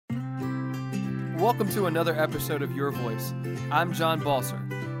Welcome to another episode of Your Voice. I'm John Balser,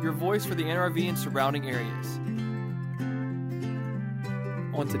 your voice for the NRV and surrounding areas.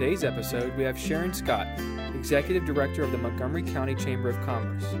 On today's episode, we have Sharon Scott, Executive Director of the Montgomery County Chamber of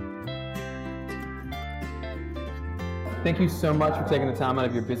Commerce. Thank you so much for taking the time out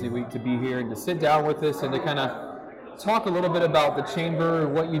of your busy week to be here and to sit down with us and to kind of talk a little bit about the Chamber,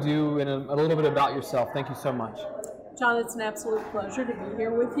 what you do, and a little bit about yourself. Thank you so much. John, it's an absolute pleasure to be here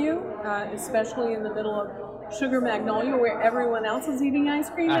with you, especially in the middle of Sugar Magnolia where everyone else is eating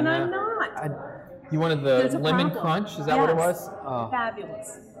ice cream and I'm not. You wanted the lemon crunch? Is that what it was? Oh.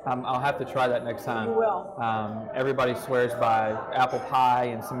 Fabulous. I'll have to try that next time. You will. Everybody swears by apple pie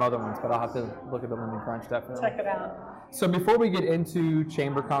and some other ones, but I'll have to look at the lemon crunch definitely. Check it out. So before we get into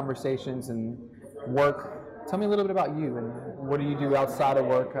chamber conversations and work, tell me a little bit about you and what do you do outside of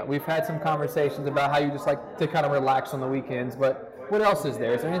work? We've had some conversations about how you just like to kind of relax on the weekends, but what else is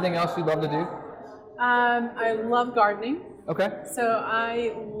there? Is there anything else you'd love to do? I love gardening. Okay. So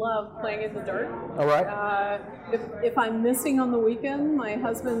I love playing in the dirt. All right. If I'm missing on the weekend, my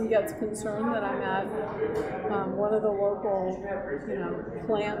husband gets concerned that I'm at one of the local,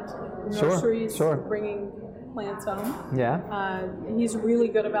 plant nurseries bringing plants home. Yeah. He's really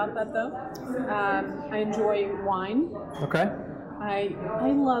good about that, though. I enjoy wine. Okay. I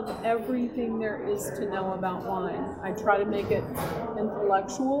love everything there is to know about wine. I try to make it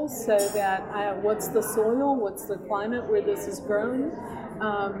intellectual so that what's the soil, what's the climate where this is grown,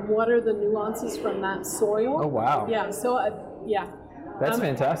 what are the nuances from that soil. Oh, wow. Yeah, so, That's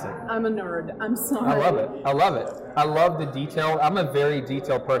fantastic. I'm a nerd. I'm sorry. I love it. I love it. I love the detail. I'm a very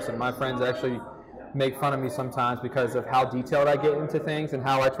detailed person. My friends actually make fun of me sometimes because of how detailed I get into things and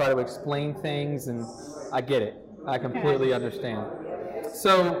how I try to explain things, and I get it. I completely understand.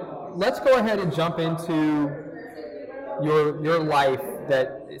 So let's go ahead and jump into your life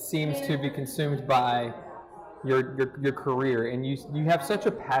that seems to be consumed by your career, and you have such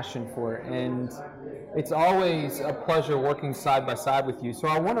a passion for it, and it's always a pleasure working side by side with you. So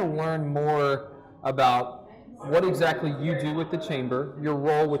I want to learn more about what exactly you do with the Chamber, your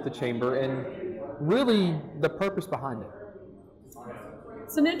role with the Chamber, and really the purpose behind it.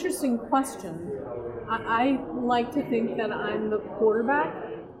 It's an interesting question. I like to think that I'm the quarterback.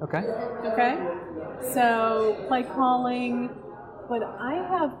 Okay. So play calling, but I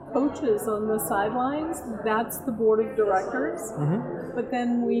have coaches on the sidelines. That's the board of directors. Mm-hmm. But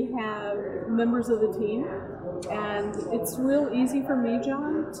then we have members of the team, and it's real easy for me,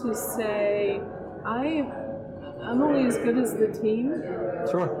 John, to say I'm only as good as the team.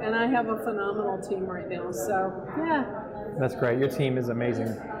 Sure. And I have a phenomenal team right now. So yeah. That's great. Your team is amazing.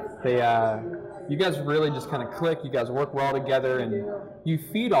 You guys really just kind of click. You guys work well together, and you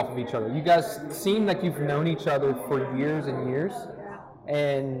feed off of each other. You guys seem like you've known each other for years and years,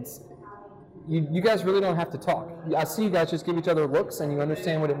 and you guys really don't have to talk. I see you guys just give each other looks, and you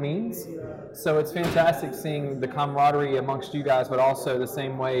understand what it means. So it's fantastic seeing the camaraderie amongst you guys, but also the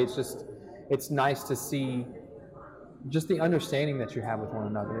same way. It's nice to see just the understanding that you have with one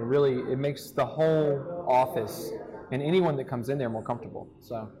another. It makes the whole office and anyone that comes in there more comfortable.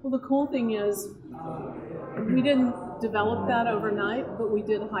 So. Well, the cool thing is, we didn't develop that overnight, but we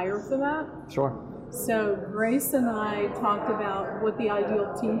did hire for that. Sure. So Grace and I talked about what the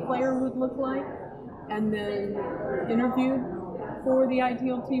ideal team player would look like, and then interviewed for the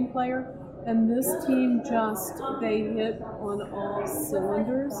ideal team player. And this team they hit on all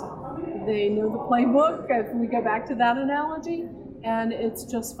cylinders. They know the playbook, if we go back to that analogy. And it's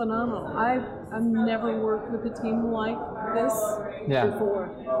just phenomenal. I've never worked with a team like this before.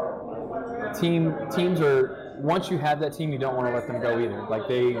 Teams are, once you have that team, you don't want to let them go either. Like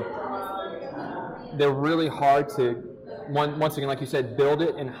they're really hard to, once again, like you said, build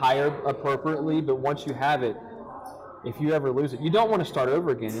it and hire appropriately. But once you have it, if you ever lose it, you don't want to start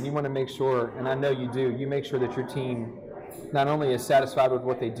over again. And you want to make sure, and I know you do, you make sure that your team not only is satisfied with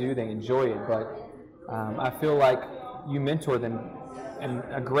what they do, they enjoy it, but I feel like you mentor them in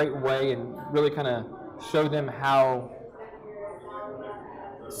a great way and really kind of show them how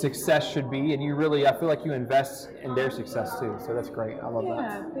success should be, and I feel like you invest in their success too, so that's great. I love that.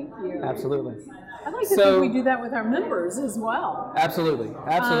 Yeah, thank you. Absolutely. I'd like to think we do that with our members as well. Absolutely.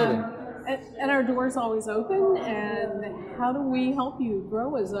 And our door's always open, and how do we help you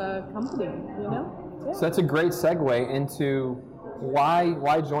grow as a company, Yeah. So that's a great segue into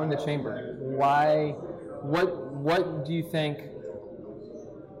why join the Chamber? What do you think,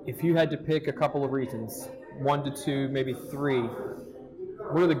 if you had to pick a couple of reasons, 1 to 2, maybe 3,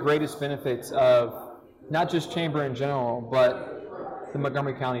 what are the greatest benefits of not just Chamber in general, but the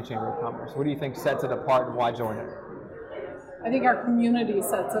Montgomery County Chamber of Commerce? What do you think sets it apart, and why join it? I think our community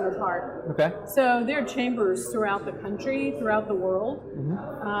sets it apart. Okay. So there are chambers throughout the country, throughout the world,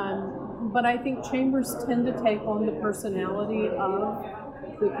 but I think chambers tend to take on the personality of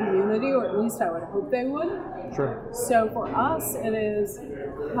the community, or at least I would hope they would. Sure. So for us, it is,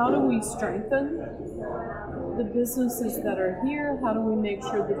 how do we strengthen the businesses that are here? How do we make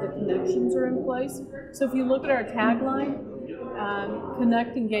sure that the connections are in place? So if you look at our tagline,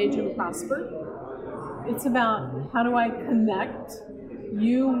 connect, engage, and prosper, it's about how do I connect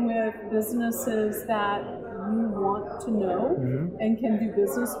you with businesses that you want to know and can do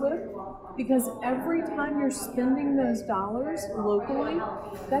business with. Because every time you're spending those dollars locally,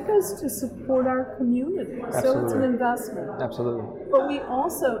 that goes to support our community. Absolutely. So it's an investment. Absolutely. But we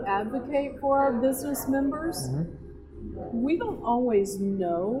also advocate for our business members. We don't always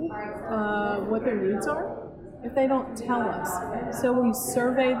know what their needs are if they don't tell us. So we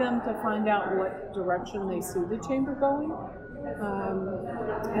survey them to find out what direction they see the chamber going.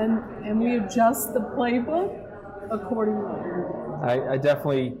 And we adjust the playbook accordingly.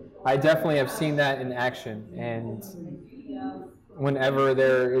 I definitely have seen that in action, and whenever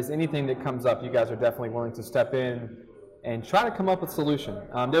there is anything that comes up, you guys are definitely willing to step in and try to come up with a solution.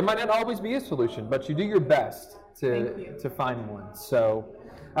 There might not always be a solution, but you do your best to find one. So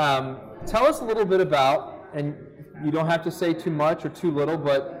tell us a little bit about, and you don't have to say too much or too little,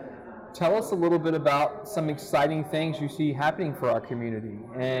 but tell us a little bit about some exciting things you see happening for our community,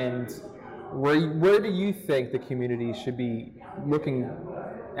 and where do you think the community should be looking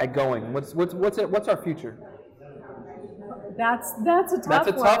at going? What's our future? That's a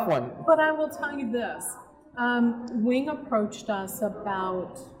tough one. But I will tell you this: Wing approached us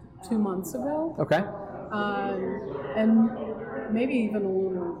about 2 months ago. Okay. And maybe even a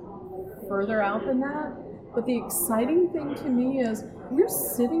little further out than that. But the exciting thing to me is we're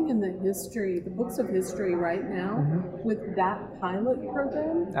sitting in the books of history right now with that pilot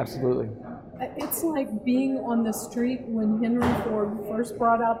program. Absolutely. It's like being on the street when Henry Ford first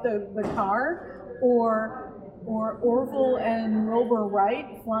brought out the car, or Orville and Wilbur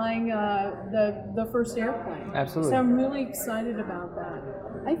Wright flying the first airplane. Absolutely. So I'm really excited about that.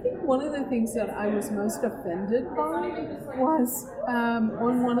 I think one of the things that I was most offended by was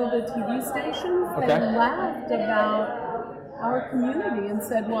on one of the TV stations, they laughed about our community and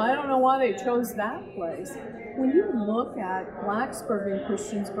said, well, I don't know why they chose that place. When you look at Blacksburg and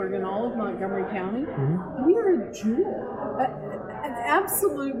Christiansburg and all of Montgomery County, we are a jewel, an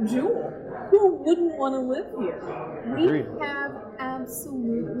absolute jewel. Who wouldn't want to live here? We have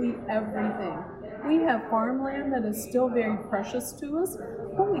absolutely everything. We have farmland that is still very precious to us.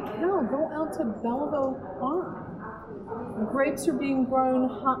 Holy cow, go out to Belleville Farm. Grapes are being grown,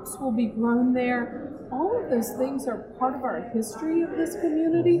 hops will be grown there. All of those things are part of our history of this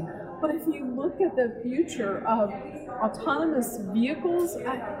community. But if you look at the future of autonomous vehicles,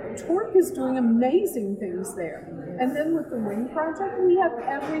 Torque is doing amazing things there. And then with the Wing Project, we have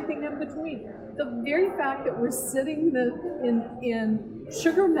everything in between. The very fact that we're sitting in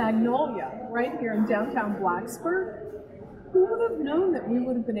Sugar Magnolia right here in downtown Blacksburg, who would have known that we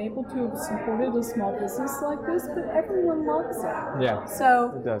would have been able to have supported a small business like this? But everyone loves it. Yeah,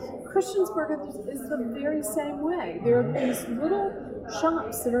 so it does. Christiansburg is the very same way. There are these little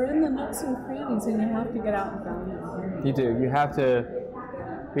shops that are in the nooks and crannies, and you have to get out and find them. You do. You have to,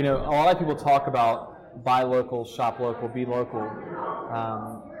 a lot of people talk about buy local, shop local, be local.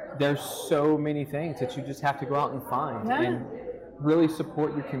 There's so many things that you just have to go out and find and really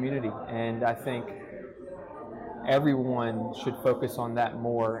support your community. And I think everyone should focus on that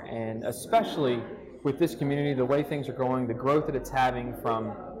more, and especially with this community, the way things are going, the growth that it's having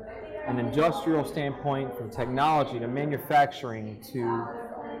from an industrial standpoint, from technology to manufacturing to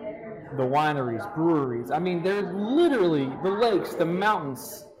the wineries, breweries. I mean, there's literally the lakes, the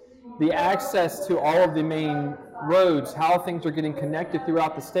mountains, the access to all of the main roads, how things are getting connected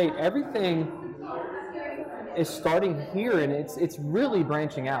throughout the state. Everything is starting here, and it's really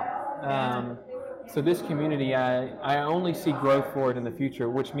branching out. So this community, I only see growth for it in the future,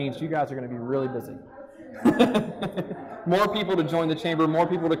 which means you guys are going to be really busy. More people to join the chamber, more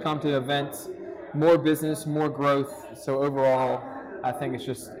people to come to events, more business, more growth. So overall, I think it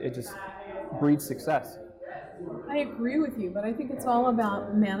just breeds success. I agree with you, but I think it's all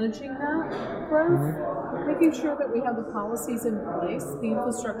about managing that growth, making sure that we have the policies in place, the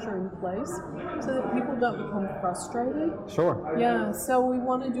infrastructure in place, so that people don't become frustrated. Sure. Yeah, so we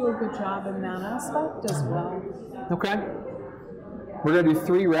want to do a good job in that aspect as well. Okay. We're going to do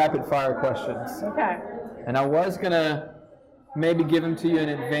 3 rapid fire questions. Okay. And I was going to maybe give them to you in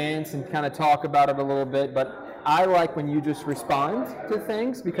advance and kind of talk about it a little bit, but I like when you just respond to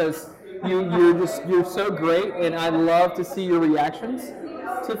things, because You're so great, and I love to see your reactions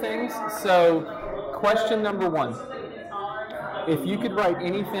to things. So, question number one: if you could write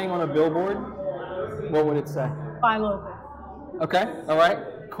anything on a billboard, what would it say? Buy local. Okay, all right,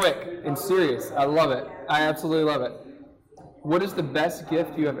 quick and serious. I love it. I absolutely love it. What is the best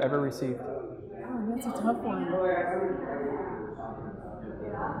gift you have ever received? Oh, that's a tough one.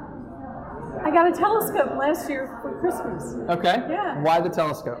 I got a telescope last year for Christmas. Okay. Yeah. Why the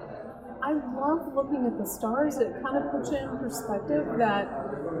telescope? I love looking at the stars. It kind of puts you in perspective that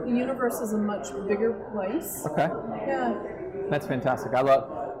the universe is a much bigger place. Okay. Yeah. That's fantastic. I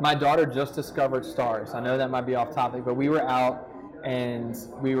love. My daughter just discovered stars. I know that might be off topic, but we were out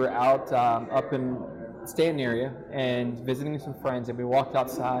up in Stanton area and visiting some friends, and we walked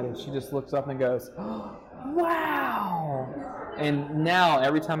outside, and she just looks up and goes, oh, "Wow!" And now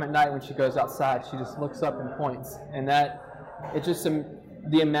every time at night when she goes outside, she just looks up and points, and that it's just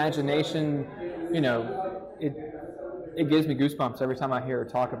the imagination. You know, it gives me goosebumps every time I hear her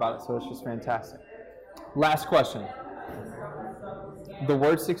talk about it. So it's just fantastic. Last question. The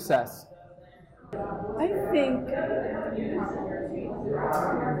word success. I think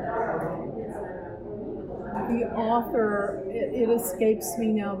the author, it escapes me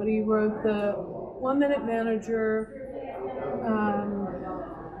now, but he wrote the 1 Minute Manager,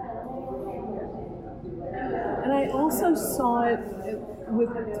 and I also saw it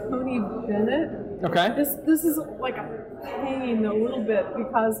with Tony Bennett. Okay. This is like a pain a little bit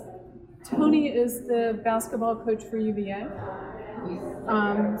because Tony is the basketball coach for UVA.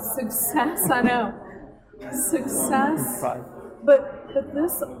 Success, I know. Success. But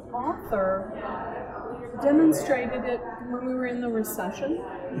this author demonstrated it when we were in the recession.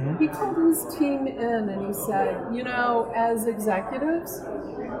 Mm-hmm. He called his team in and he said, you know, as executives,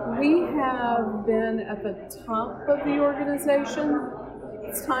 we have been at the top of the organization.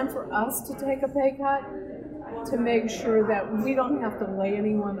 It's time for us to take a pay cut to make sure that we don't have to lay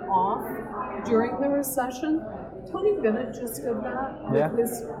anyone off during the recession. Tony Bennett just did that with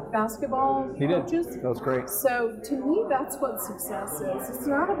his basketball coaches. That was great. So to me, that's what success is. It's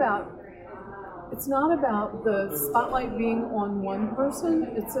not about the spotlight being on one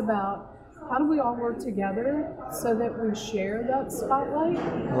person. It's about how do we all work together so that we share that spotlight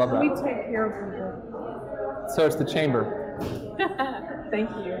and we take care of people. So it's the chamber. Thank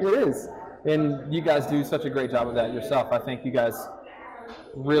you. It is. And you guys do such a great job of that yourself. I think you guys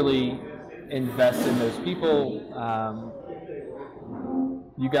really invest in those people.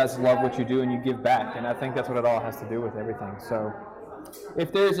 You guys love what you do and you give back, and I think that's what it all has to do with everything. So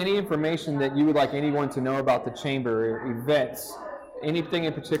if there's any information that you would like anyone to know about the chamber, or events, anything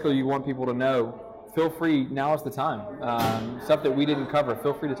in particular you want people to know, feel free, now is the time. Stuff that we didn't cover,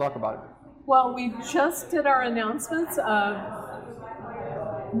 feel free to talk about it. Well, we just did our announcements of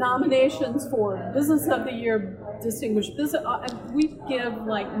nominations for Business of the Year, Distinguished Business. We give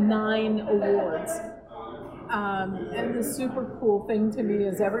like 9 awards. And the super cool thing to me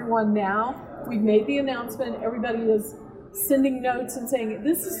is everyone now, we've made the announcement, everybody is sending notes and saying,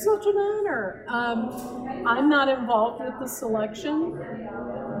 this is such an honor. I'm not involved with the selection,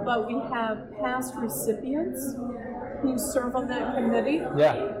 but we have past recipients who serve on that committee.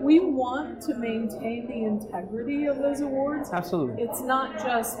 Yeah. We want to maintain the integrity of those awards. Absolutely. It's not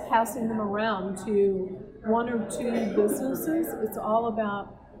just passing them around to 1 or 2 businesses. It's all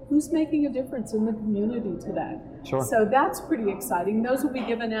about who's making a difference in the community today. Sure. So that's pretty exciting. Those will be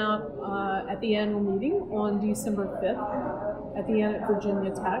given out at the annual meeting on December 5th at the Inn at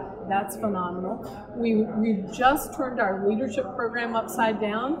Virginia Tech. That's phenomenal. We've just turned our leadership program upside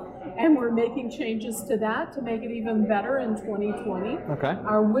down, and we're making changes to that to make it even better in 2020. Okay.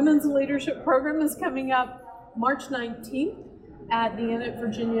 Our women's leadership program is coming up March 19th at the Inn at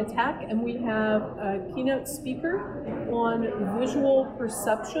Virginia Tech, and we have a keynote speaker on visual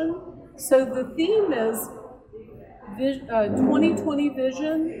perception. So the theme is 2020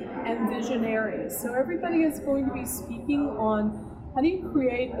 vision and visionaries. So everybody is going to be speaking on how do you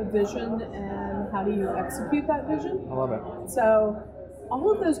create a vision and how do you execute that vision. I love it. So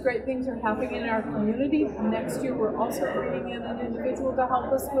all of those great things are happening in our community. Next year, we're also bringing in an individual to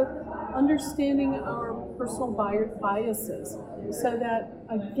help us with understanding our personal biases so that,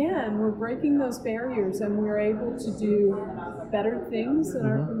 again, we're breaking those barriers and we're able to do better things in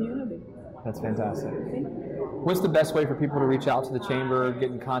our community. That's fantastic. Thank you. What's the best way for people to reach out to the chamber,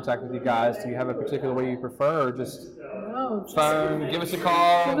 get in contact with you guys? Do you have a particular way you prefer, or just? No, phones. Phone, give us a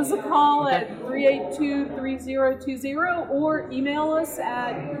call. Give us a call at 382-3020 or email us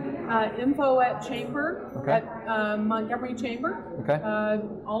at info@chamber, at Montgomery Chamber. Okay.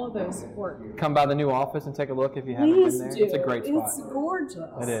 All of those work. Come by the new office and take a look if you haven't Please been there. do. It's a great spot. It's gorgeous.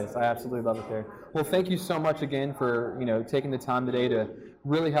 It is. I absolutely love it there. Well, thank you so much again for taking the time today to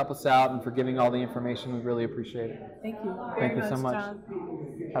really help us out and for giving all the information. We really appreciate it. Thank you. Thank you so much. John.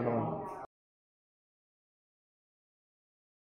 Have a good one.